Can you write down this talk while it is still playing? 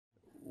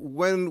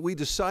When we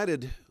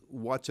decided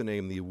what to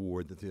name the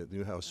award that the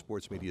Newhouse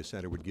Sports Media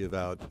Center would give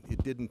out,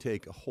 it didn't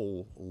take a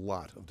whole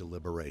lot of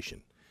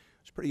deliberation.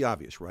 It's pretty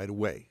obvious right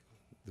away.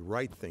 The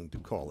right thing to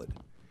call it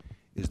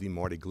is the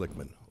Marty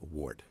Glickman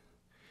Award.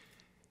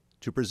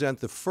 To present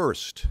the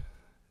first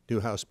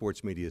Newhouse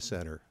Sports Media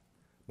Center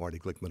Marty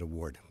Glickman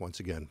Award, once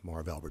again,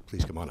 Marv Albert,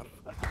 please come on up.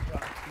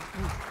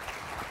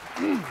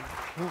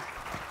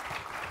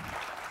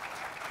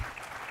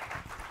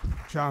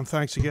 John,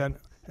 thanks again.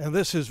 And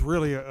this is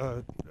really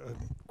a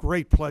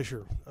great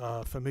pleasure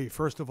for me.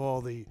 First of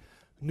all, the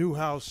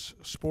Newhouse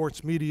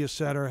Sports Media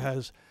Center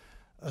has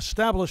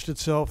established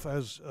itself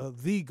as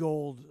the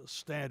gold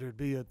standard,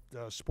 be it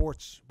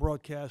sports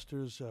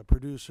broadcasters,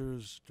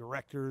 producers,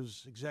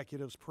 directors,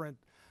 executives, print,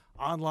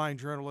 online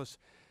journalists.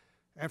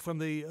 And from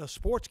the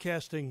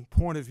sportscasting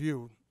point of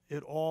view,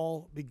 it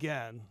all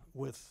began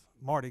with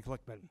Marty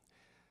Glickman.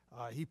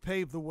 He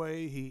paved the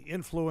way. He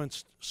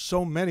influenced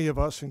so many of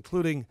us,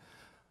 including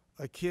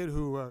a kid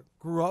who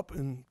grew up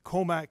in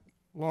Comac,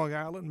 Long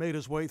Island, made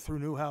his way through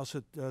Newhouse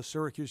at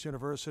Syracuse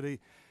University,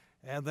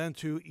 and then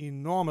to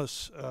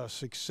enormous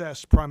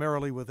success,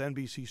 primarily with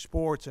NBC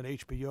Sports and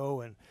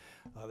HBO and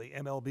the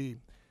MLB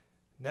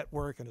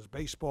network and his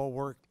baseball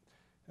work.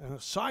 And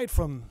aside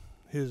from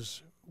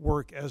his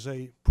work as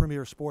a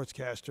premier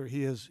sportscaster,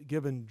 he has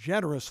given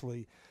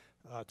generously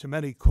to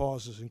many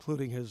causes,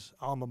 including his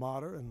alma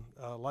mater. And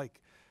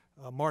like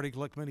Marty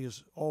Glickman, he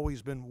has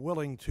always been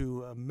willing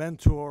to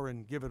mentor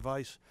and give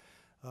advice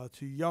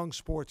to young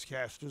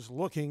sportscasters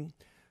looking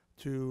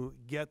to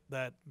get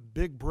that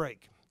big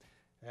break.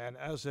 And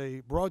as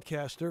a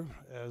broadcaster,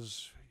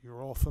 as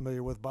you're all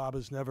familiar with, Bob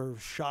has never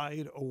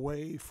shied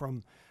away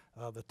from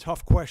the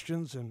tough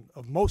questions, and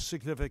of most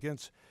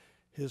significance,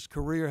 his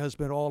career has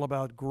been all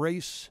about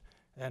grace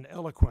and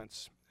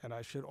eloquence. And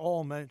I should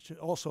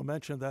also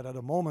mention that at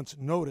a moment's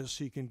notice,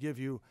 he can give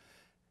you,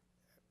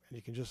 and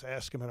you can just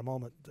ask him in a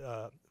moment,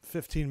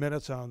 15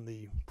 minutes on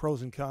the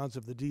pros and cons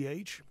of the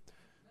DH,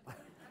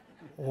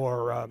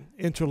 or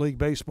interleague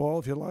baseball,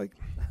 if you like.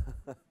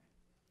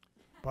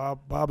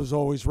 Bob is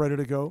always ready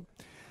to go.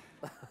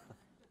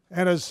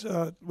 And as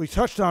we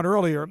touched on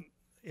earlier,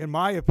 in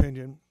my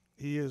opinion,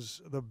 he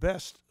is the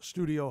best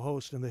studio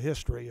host in the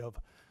history of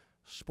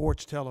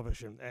sports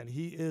television, and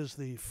he is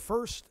the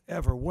first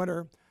ever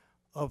winner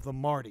of the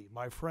Marty,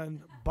 my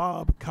friend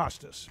Bob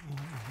Costas.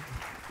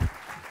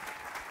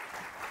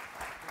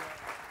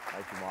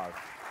 Thank you, Marv.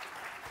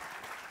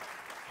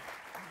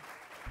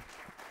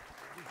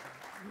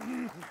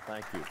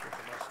 Thank you.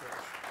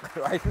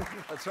 Right?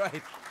 That's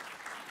right.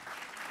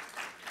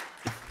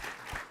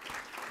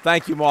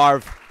 Thank you,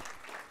 Marv.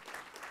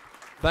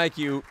 Thank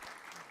you,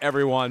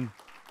 everyone.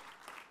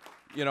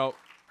 You know,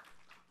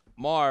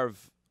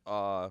 Marv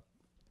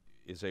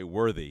is a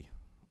worthy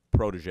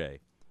protege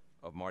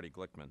of Marty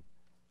Glickman.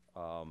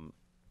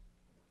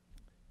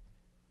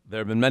 There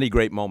have been many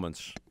great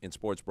moments in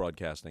sports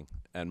broadcasting,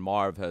 and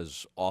Marv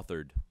has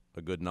authored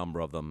a good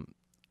number of them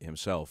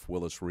himself.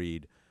 Willis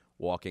Reed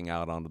walking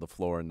out onto the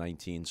floor in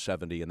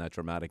 1970 in that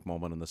dramatic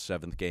moment in the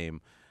seventh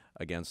game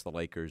against the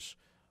Lakers.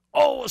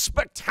 Oh, a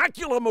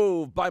spectacular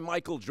move by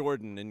Michael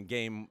Jordan in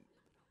game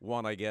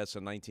one, I guess,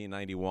 in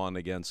 1991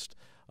 against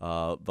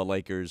the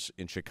Lakers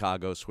in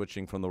Chicago,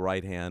 switching from the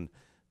right hand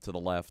to the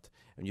left.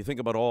 And you think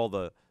about all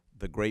the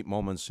great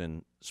moments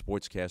in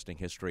sportscasting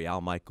history. Al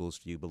Michaels,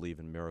 Do You Believe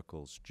in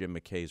Miracles? Jim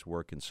McKay's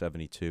work in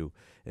 72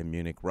 in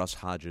Munich. Russ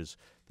Hodges,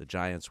 The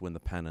Giants Win the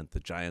Pennant. The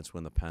Giants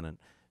win the pennant.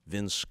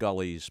 Vin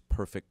Scully's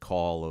perfect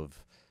call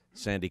of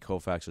Sandy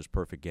Koufax's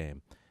perfect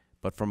game.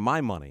 But for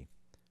my money,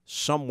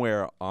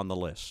 somewhere on the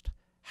list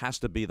has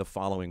to be the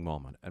following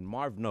moment. And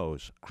Marv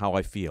knows how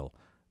I feel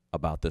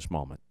about this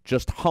moment.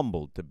 Just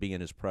humbled to be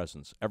in his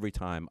presence every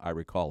time I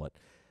recall it.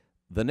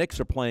 The Knicks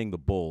are playing the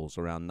Bulls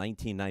around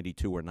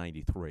 1992 or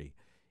 93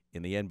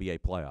 in the NBA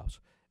playoffs.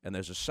 And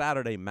there's a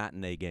Saturday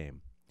matinee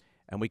game.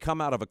 And we come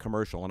out of a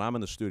commercial, and I'm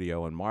in the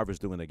studio, and Marv is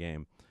doing the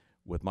game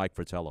with Mike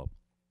Fratello.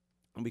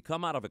 And we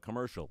come out of a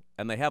commercial,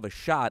 and they have a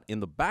shot in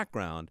the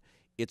background.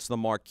 It's the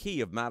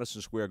marquee of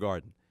Madison Square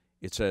Garden.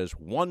 It says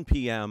 1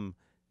 p.m.,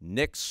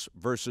 Knicks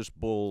versus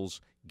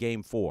Bulls,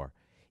 Game 4.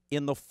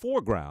 In the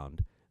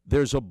foreground,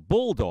 there's a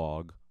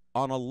bulldog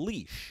on a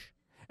leash.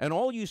 And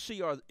all you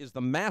see is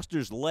the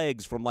master's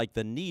legs from like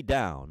the knee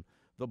down.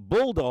 The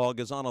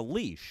bulldog is on a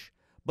leash,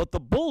 but the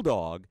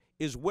bulldog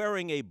is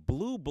wearing a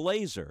blue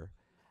blazer,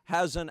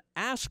 has an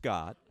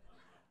ascot,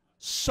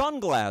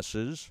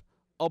 sunglasses,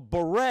 a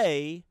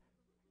beret,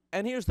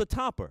 and here's the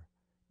topper.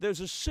 There's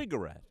a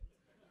cigarette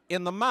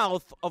in the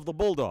mouth of the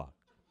bulldog.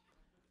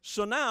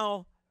 So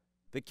now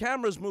the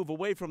cameras move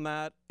away from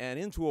that and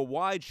into a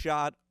wide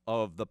shot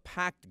of the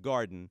packed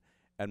garden,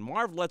 and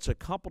Marv lets a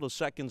couple of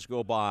seconds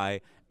go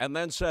by and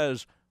then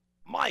says,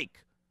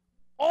 "Mike,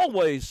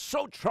 always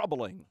so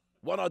troubling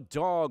when a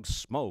dog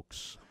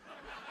smokes."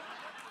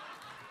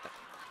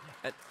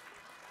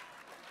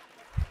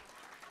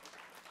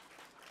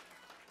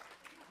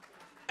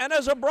 And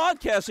as a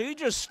broadcaster, you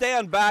just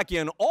stand back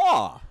in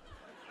awe.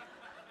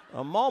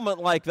 A moment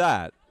like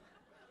that.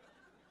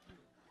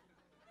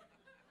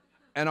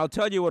 And I'll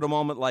tell you at a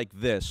moment like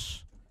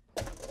this,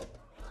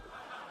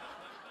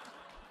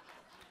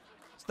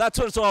 that's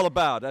what it's all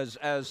about,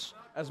 as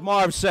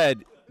Marv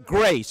said,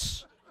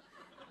 grace.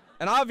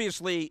 And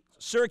obviously,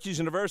 Syracuse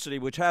University,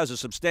 which has a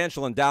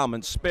substantial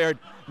endowment, spared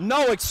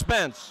no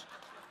expense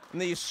in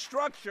the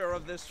structure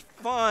of this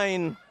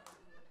fine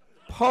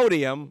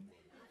podium.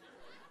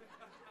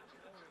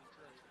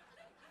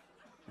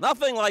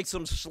 Nothing like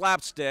some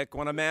slapstick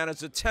when a man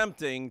is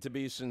attempting to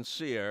be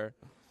sincere.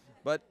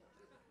 But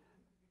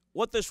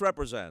what this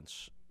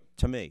represents,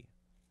 to me,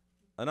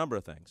 a number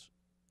of things.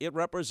 It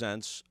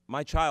represents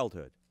my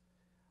childhood.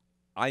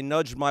 I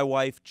nudged my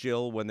wife,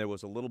 Jill, when there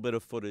was a little bit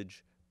of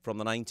footage from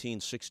the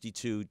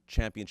 1962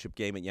 championship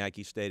game at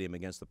Yankee Stadium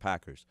against the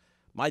Packers.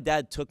 My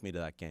dad took me to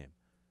that game.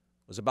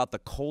 It was about the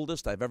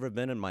coldest I've ever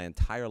been in my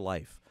entire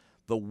life.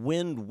 The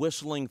wind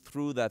whistling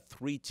through that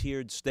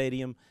three-tiered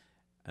stadium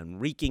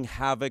and wreaking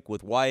havoc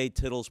with Y.A.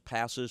 Tittle's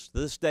passes. To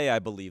this day, I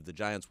believe the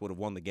Giants would have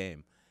won the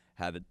game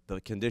had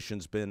the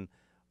conditions been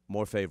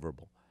more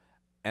favorable.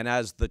 And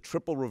as the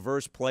triple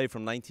reverse play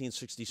from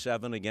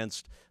 1967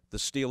 against the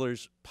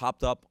Steelers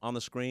popped up on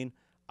the screen,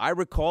 I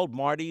recalled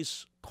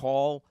Marty's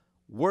call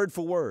word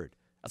for word.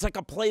 It's like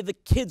a play the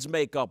kids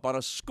make up on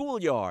a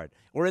schoolyard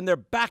or in their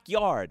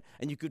backyard,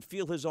 and you could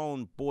feel his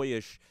own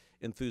boyish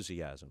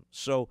enthusiasm.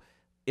 So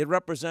it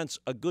represents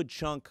a good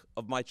chunk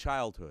of my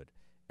childhood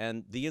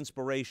and the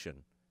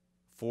inspiration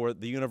for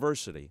the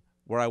university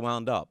where I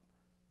wound up.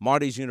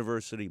 Marty's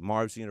university,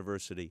 Marv's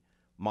university,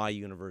 my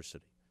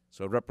university.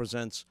 So it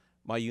represents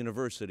my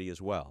university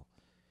as well.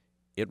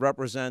 It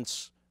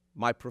represents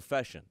my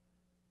profession,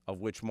 of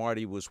which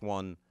Marty was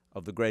one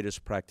of the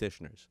greatest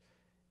practitioners.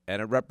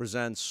 And it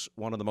represents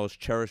one of the most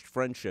cherished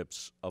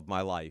friendships of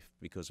my life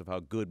because of how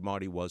good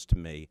Marty was to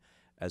me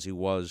as he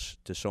was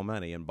to so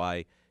many. And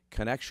by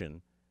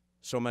connection,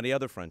 so many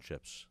other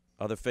friendships,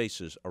 other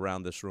faces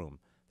around this room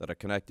that are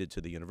connected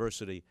to the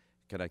university,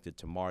 connected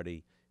to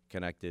Marty,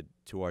 connected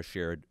to our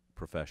shared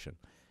profession.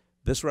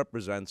 This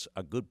represents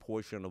a good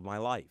portion of my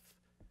life,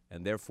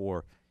 and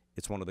therefore,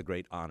 it's one of the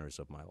great honors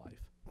of my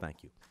life.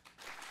 Thank you.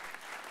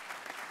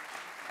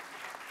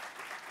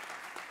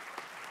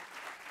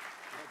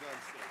 Well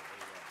done, sir.